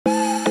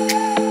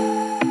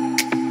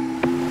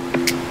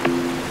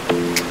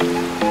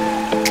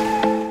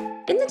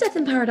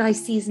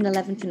Paradise Season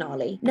 11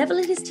 finale, Neville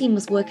and his team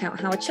must work out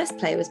how a chess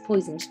player was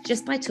poisoned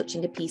just by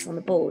touching a piece on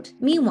the board.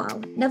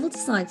 Meanwhile, Neville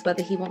decides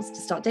whether he wants to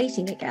start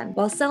dating again,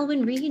 while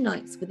Selwyn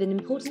reunites with an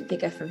important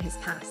figure from his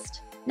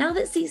past. Now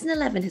that Season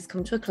 11 has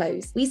come to a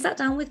close, we sat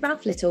down with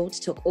Ralf Little to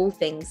talk all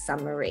things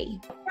Sainte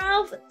Marie.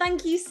 Ralf,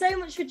 thank you so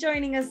much for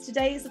joining us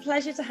today. It's a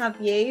pleasure to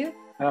have you.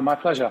 My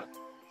pleasure.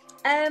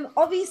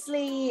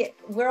 Obviously,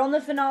 we're on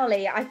the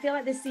finale. I feel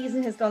like this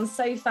season has gone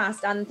so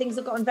fast and things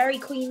have gotten very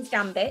Queen's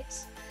Gambit.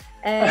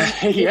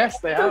 Yes,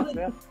 they have.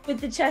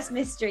 With the chess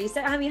mystery.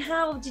 So, I mean,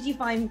 how did you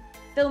find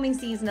filming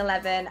Season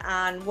 11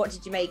 and what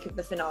did you make of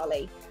the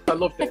finale? I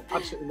loved it.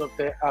 Absolutely loved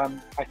it.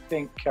 I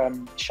think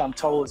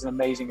Chantal is an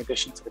amazing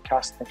addition to the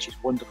cast. I think she's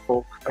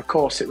wonderful. Of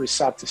course, it was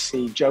sad to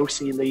see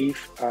Josie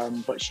leave,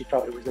 but she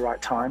felt it was the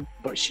right time.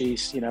 But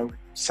she's,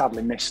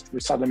 sadly missed. We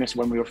sadly missed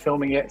when we were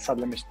filming it,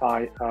 sadly missed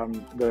by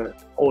the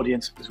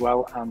audience as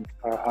well, and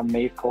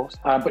me, of course.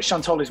 But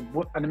Chantal is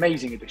an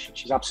amazing addition.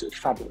 She's absolutely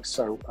fabulous.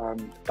 So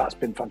that's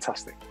been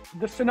fantastic.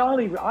 The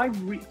finale, I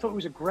thought it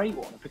was a great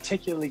one, a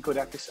particularly good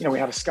episode. We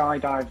had a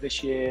skydive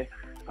this year.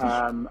 We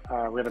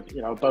had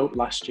a boat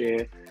last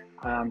year,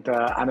 and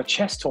a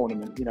chess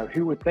tournament.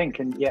 Who would think?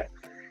 And yet,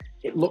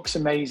 it looks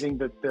amazing.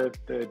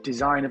 The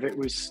design of it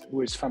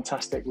was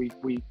fantastic.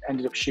 We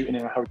ended up shooting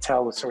in a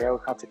hotel, so we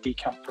had to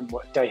decamp from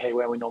Dehe,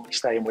 where we normally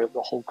stay, and the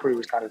whole crew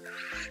was kind of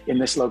in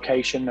this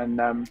location.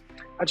 And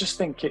I just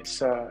think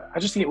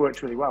it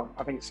worked really well.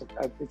 I think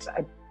it's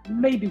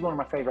maybe one of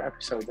my favorite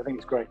episodes. I think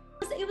it's great.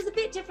 It was a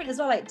bit different as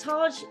well. Like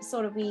Taj,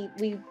 sort of, we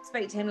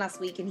spoke to him last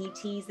week and he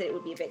teased that it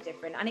would be a bit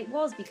different, and it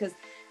was because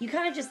you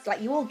kind of just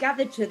you all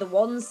gathered to the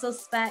one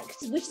suspect,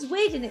 which is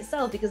weird in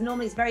itself because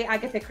normally it's very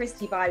Agatha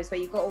Christie vibes where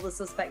you've got all the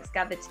suspects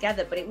gathered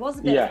together, but it was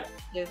a bit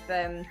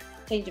of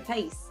change of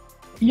pace.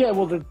 Yeah,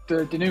 well, the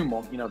Danoon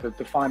one,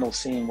 the final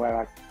scene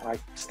where I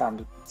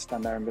stand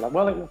there and be like,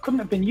 well, it couldn't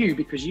have been you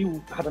because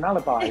you had an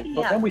alibi,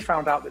 but then we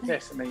found out that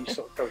this, and then you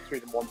sort of go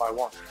through them one by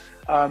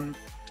one.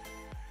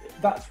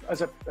 That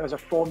as a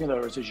formula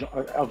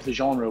of the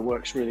genre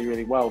works really,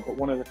 really well. But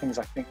one of the things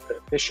I think that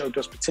this show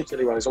does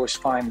particularly well is always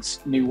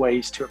finds new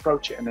ways to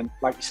approach it. And then,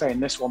 like you say, in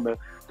this one, the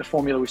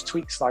formula was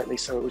tweaked slightly,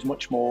 so it was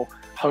much more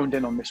honed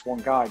in on this one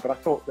guy. But I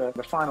thought the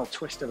final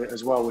twist of it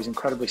as well was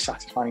incredibly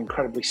satisfying,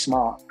 incredibly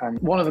smart. And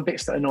one of the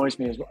bits that annoys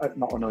me,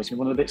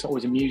 one of the bits that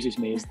always amuses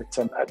me is that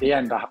at the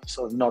end I have to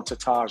sort of nod to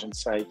Taj and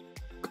say,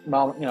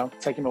 "Mal,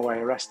 take him away,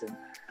 arrest him."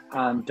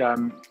 And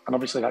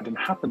obviously that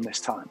didn't happen this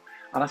time.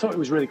 And I thought it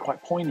was really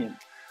quite poignant.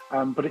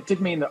 But it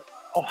did mean that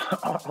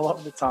a lot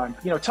of the time,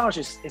 Taj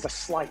is a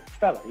slight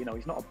fella,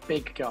 he's not a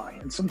big guy.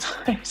 And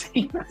sometimes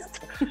he has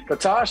to go,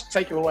 "Taj,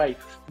 take him away."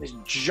 And this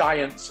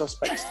giant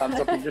suspect stands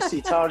up and you just see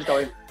Taj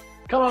going,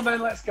 "Come on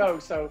then, let's go."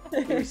 So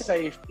he was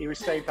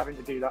saved having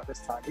to do that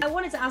this time. I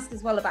wanted to ask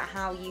as well about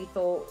how you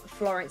thought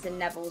Florence and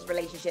Neville's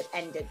relationship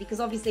ended,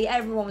 because obviously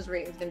everyone was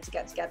rooting for them to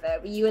get together.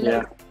 Were you a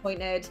little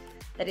disappointed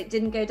that it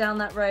didn't go down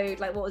that road?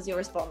 What was your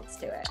response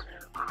to it?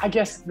 I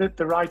guess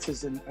the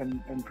writers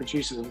and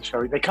producers of the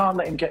show, they can't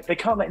let him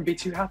be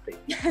too happy.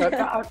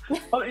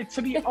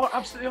 To be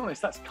absolutely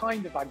honest, that's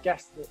kind of, I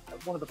guess,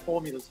 one of the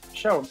formulas of the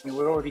show. I mean,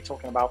 we're already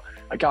talking about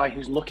a guy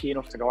who's lucky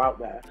enough to go out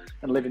there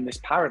and live in this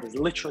paradise,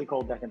 literally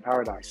called Death in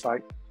Paradise.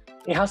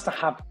 He has to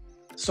have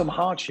some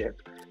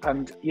hardship,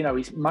 and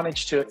he's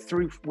managed to,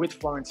 with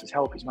Florence's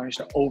help, he's managed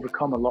to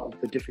overcome a lot of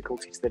the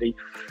difficulties that he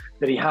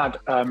had.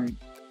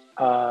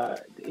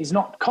 He's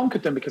not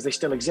conquered them because they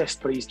still exist,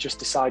 but he's just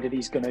decided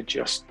he's going to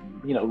just,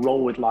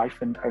 roll with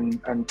life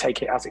and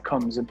take it as it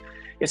comes. And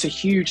it's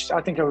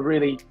I think, a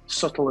really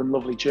subtle and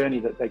lovely journey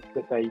that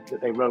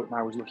they wrote, and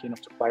I was lucky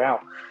enough to play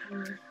out.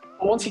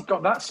 But once he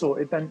got that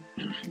sorted, then,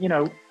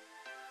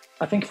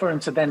 I think for him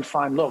to then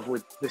find love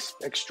with this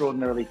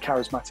extraordinarily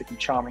charismatic and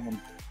charming and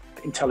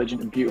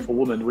intelligent and beautiful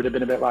woman would have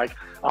been a bit like,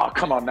 "Oh,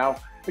 come on now,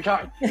 you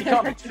can't be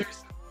too."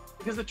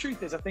 Because the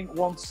truth is, I think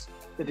once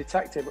the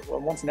detective, or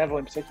once Neville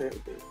in particular,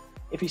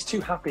 if he's too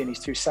happy and he's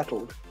too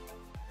settled,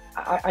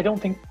 I don't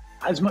think,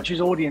 as much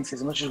as audiences,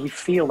 as much as we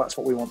feel that's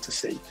what we want to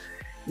see,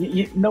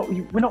 we're not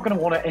going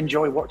to want to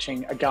enjoy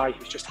watching a guy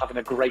who's just having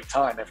a great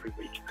time every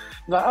week.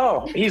 Like,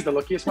 oh, he's the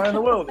luckiest man in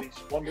the world. He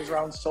just wanders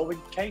around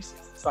solving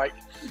cases. It's like,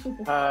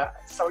 I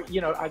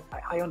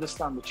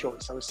understand the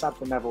choice. I was sad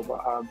for Neville,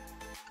 but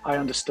I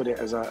understood it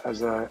as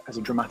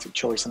a dramatic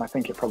choice, and I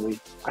think it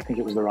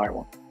was the right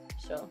one.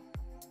 Sure.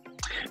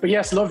 But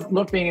yes,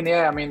 love being in the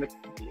air. I mean,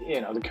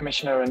 the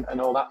commissioner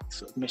and all that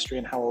sort of mystery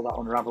and how all that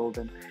unravelled,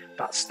 and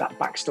that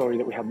backstory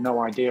that we had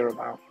no idea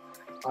about.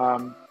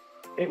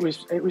 It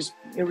was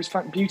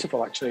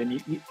beautiful, actually.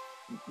 And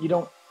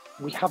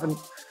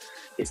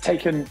it's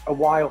taken a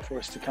while for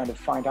us to kind of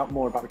find out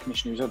more about the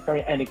commissioner, who's a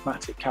very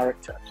enigmatic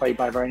character played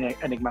by a very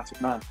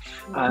enigmatic man.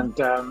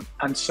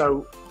 And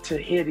so to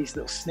hear these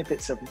little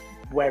snippets of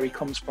where he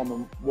comes from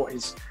and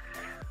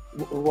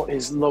what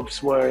his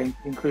loves were,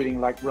 including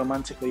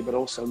romantically, but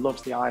also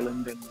loves the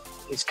island and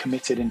is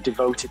committed and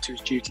devoted to his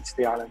duty to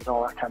the island and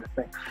all that kind of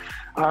thing.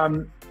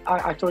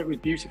 I thought it was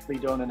beautifully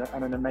done and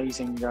an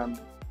amazing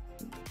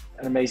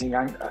an amazing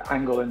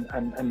angle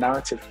and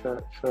narrative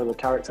for the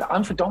character,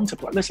 and for Don to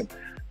play. Listen,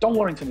 Don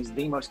Warrington is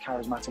the most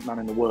charismatic man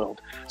in the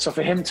world. So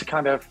for him to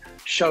kind of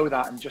show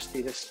that and just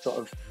be this sort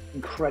of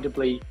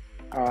incredibly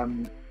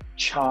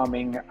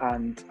charming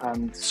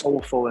and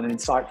soulful and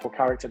insightful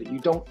character that you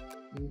don't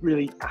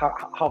really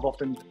have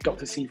often got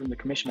to see from the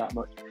commissioner that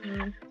much.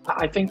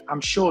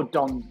 I'm sure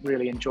Don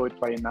really enjoyed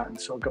playing that and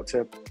sort of got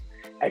to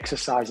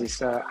exercise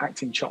his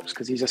acting chops,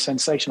 because he's a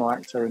sensational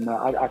actor, and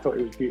I thought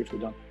it was beautifully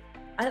done.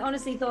 I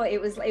honestly thought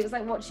it was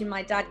like watching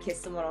my dad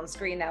kiss someone on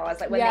screen now. I was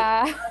like, when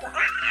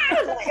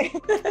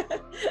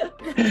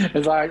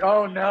it's like,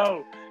 oh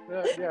no.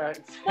 Yeah,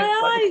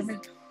 like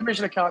the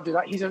commissioner can't do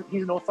that. He's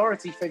an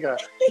authority figure.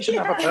 He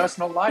shouldn't have a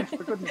personal life,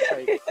 for goodness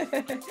sake.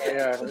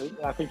 Yeah,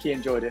 I think he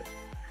enjoyed it.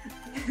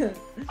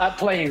 At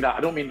playing that,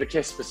 I don't mean the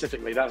kiss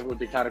specifically. That would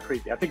be kind of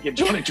creepy. I think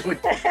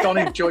Don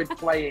enjoyed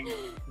playing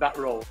that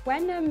role.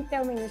 When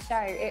filming the show,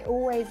 it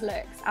always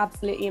looks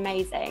absolutely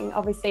amazing.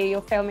 Obviously,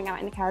 you're filming out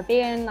in the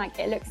Caribbean, like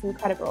it looks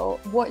incredible.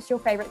 What's your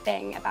favourite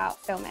thing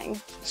about filming?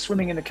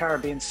 Swimming in the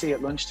Caribbean Sea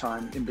at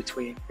lunchtime in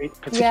between.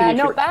 Yeah,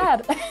 not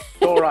bad.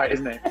 It's all right,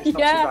 isn't it? It's not too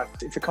bad.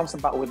 It's a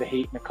constant battle with the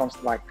heat and a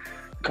constant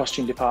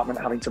costume department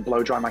having to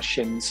blow dry my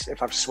shins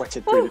if I've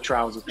sweated through the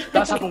trousers.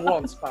 That's happened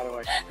once, by the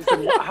way.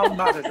 How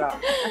mad is that?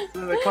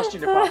 So the costume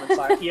department's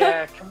like,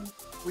 yeah,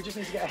 we just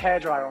need to get a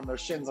hairdryer on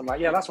those shins. I'm like,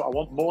 yeah, that's what I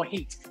want, more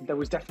heat. There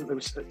was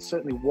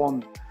certainly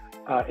one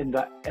in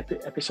that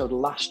episode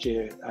last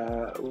year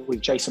with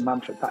Jason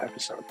Manford, that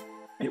episode.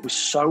 It was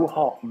so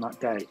hot on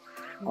that day,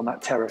 on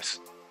that terrace,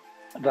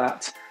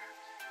 that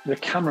the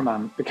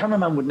cameraman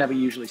would never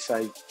usually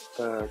say,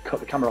 cut.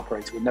 The camera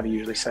operator would never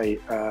usually say,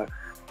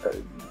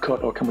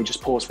 cut, or can we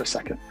just pause for a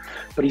second?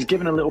 But he's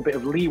given a little bit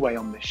of leeway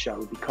on this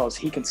show because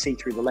he can see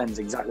through the lens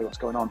exactly what's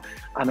going on.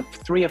 And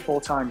 3 or 4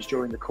 times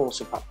during the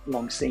course of that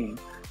long scene,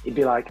 he'd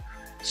be like,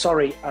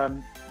 sorry,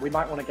 we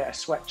might want to get a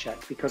sweat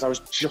check because I was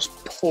just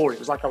pouring. It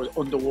was like I was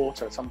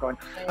underwater. So I'm going,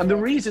 and the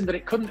reason that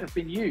it couldn't have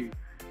been you,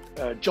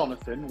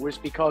 Jonathan, was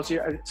because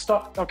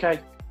stop, okay,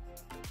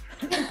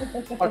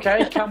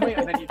 can we?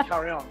 And then you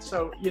carry on.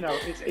 So,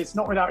 it's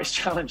not without its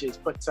challenges,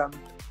 but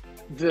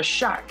the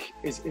shack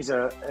is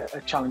a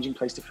challenging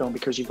place to film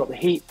because you've got the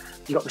heat,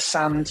 you've got the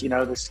sand,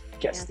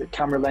 the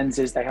camera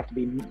lenses, they have to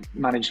be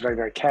managed very,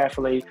 very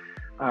carefully.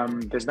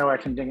 There's no air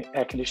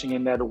conditioning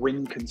in there. The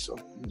wind can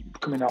sort of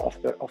coming out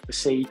off the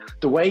sea.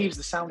 The waves,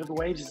 the sound of the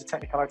waves is a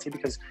technicality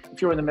because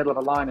if you're in the middle of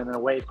a line and then a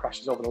wave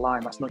crashes over the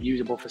line, that's not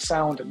usable for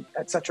sound, and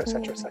et cetera, et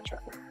cetera, et cetera.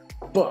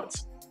 But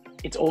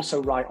it's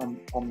also right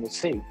on the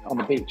sea, on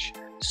the beach.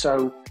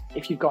 So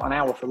if you've got an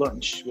hour for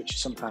lunch, which you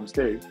sometimes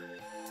do,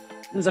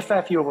 there's a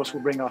fair few of us who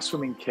bring our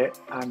swimming kit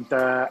and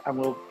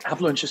we'll have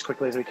lunch as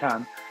quickly as we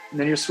can. And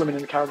then you're swimming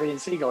in the Caribbean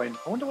Sea going,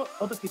 I wonder what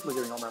other people are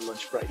doing on their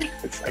lunch break.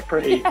 It's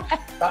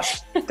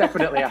that's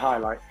definitely a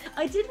highlight.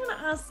 I did want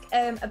to ask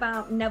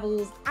about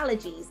Neville's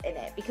allergies in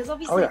it, because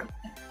obviously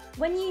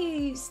when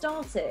you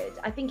started,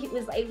 I think it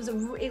was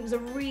a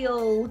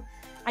real,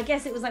 I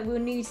guess it was like we were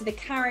new to the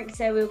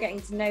character, we were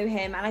getting to know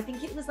him, and I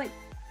think it was like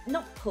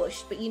not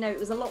pushed, but it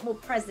was a lot more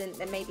present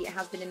than maybe it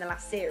has been in the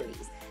last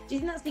series. Do you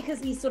think that's because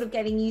he's sort of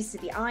getting used to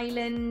the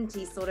island?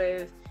 He's sort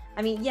of,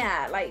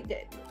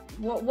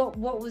 what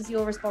was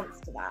your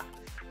response to that?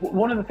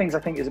 One of the things I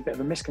think is a bit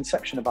of a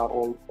misconception about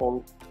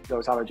all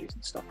those allergies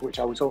and stuff, which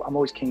I'm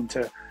always keen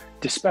to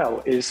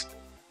dispel, is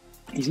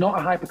he's not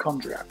a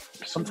hypochondriac.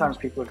 Sometimes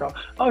people go,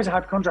 oh, he's a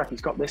hypochondriac,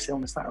 he's got this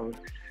illness, that,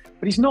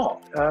 but he's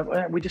not.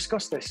 We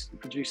discussed this, the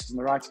producers and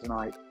the writers and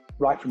I,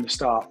 right from the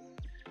start.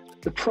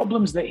 The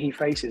problems that he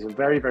faces are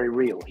very, very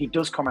real. He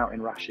does come out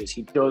in rashes.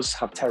 He does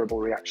have terrible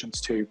reactions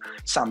to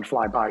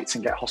sandfly bites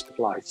and get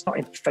hospitalized. It's not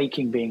in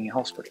faking being in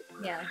hospital.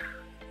 Yeah.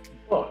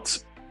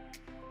 But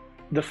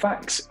the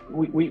facts,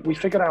 we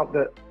figured out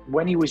that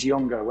when he was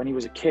younger, when he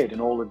was a kid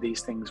and all of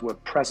these things were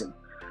present,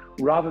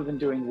 rather than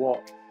doing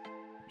what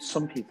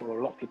some people or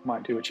a lot of people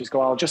might do, which is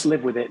go, I'll just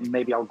live with it and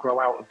maybe I'll grow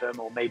out of them,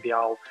 or maybe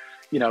I'll,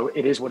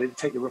 it is what it,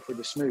 take the rough with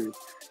the smooth.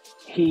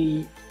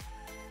 He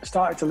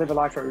started to live a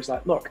life where it was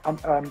like, look,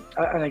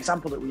 an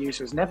example that we use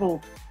was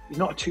Neville. He's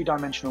not a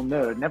two-dimensional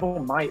nerd.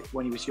 Neville might,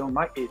 when he was young,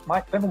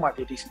 Neville might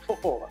be a decent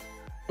footballer,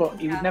 but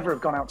he would never have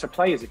gone out to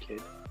play as a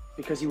kid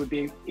because he would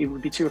be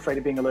too afraid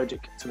of being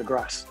allergic to the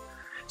grass.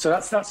 So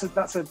that's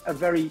a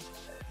very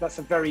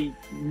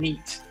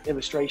neat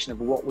illustration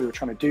of what we were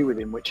trying to do with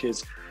him, which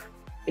is,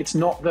 it's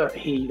not that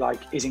he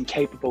is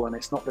incapable, and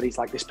it's not that he's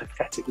like this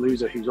pathetic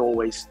loser who's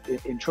always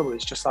in trouble.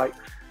 It's just like,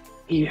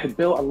 he had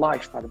built a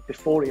life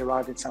before he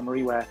arrived in Saint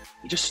Marie where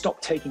he just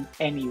stopped taking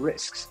any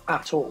risks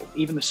at all,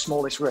 even the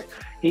smallest risk.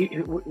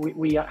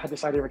 We had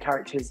this idea of a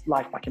character, his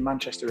life back in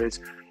Manchester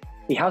is,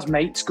 he has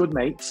mates, good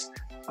mates.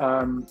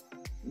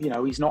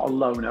 He's not a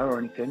loner or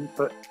anything,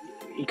 but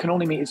he can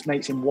only meet his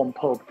mates in one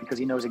pub because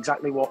he knows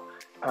exactly what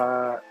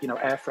air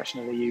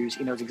freshener they use.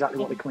 He knows exactly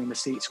what they clean the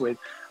seats with,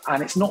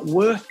 and it's not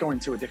worth going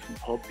to a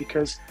different pub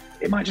because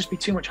it might just be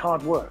too much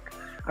hard work.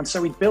 And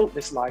so he built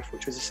this life,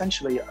 which was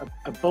essentially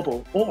a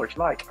bubble, or if you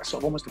like, a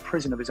sort of almost a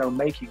prison of his own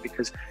making,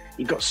 because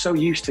he got so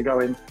used to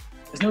going,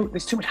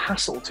 there's too much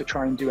hassle to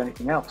try and do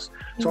anything else.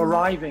 So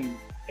arriving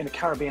in a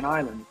Caribbean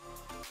island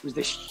was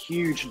this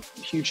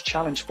huge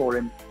challenge for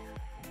him.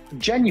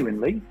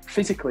 Genuinely,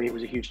 physically, it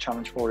was a huge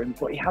challenge for him,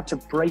 but he had to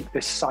break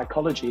this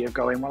psychology of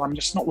going, well, I'm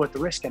just not worth the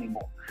risk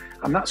anymore.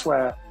 And that's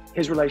where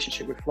his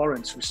relationship with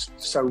Florence was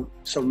so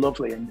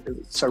lovely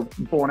and so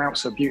borne out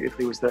so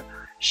beautifully, was that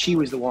she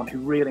was the one who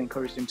really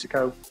encouraged him to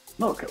go,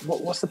 look,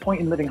 what's the point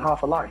in living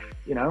half a life?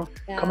 You know,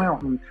 come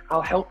out and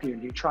I'll help you,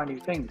 and you try new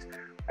things.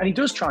 And he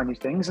does try new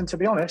things, and to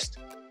be honest,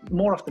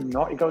 more often than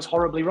not, it goes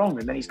horribly wrong,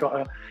 and then he's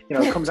got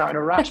comes out in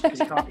a rash because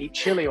he can't eat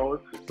chili.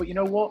 But you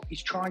know what?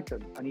 He's tried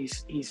them, and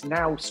he's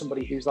now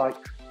somebody who's like,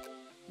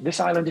 this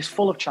island is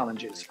full of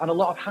challenges and a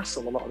lot of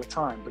hassle a lot of the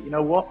time. But you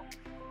know what?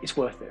 It's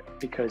worth it,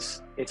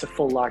 because it's a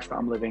full life that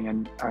I'm living,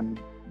 and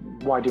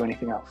why do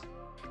anything else?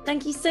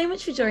 Thank you so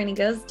much for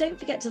joining us. Don't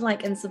forget to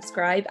like and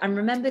subscribe, and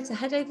remember to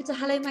head over to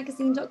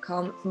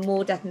hellomagazine.com for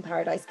more Death in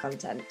Paradise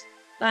content.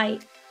 Bye.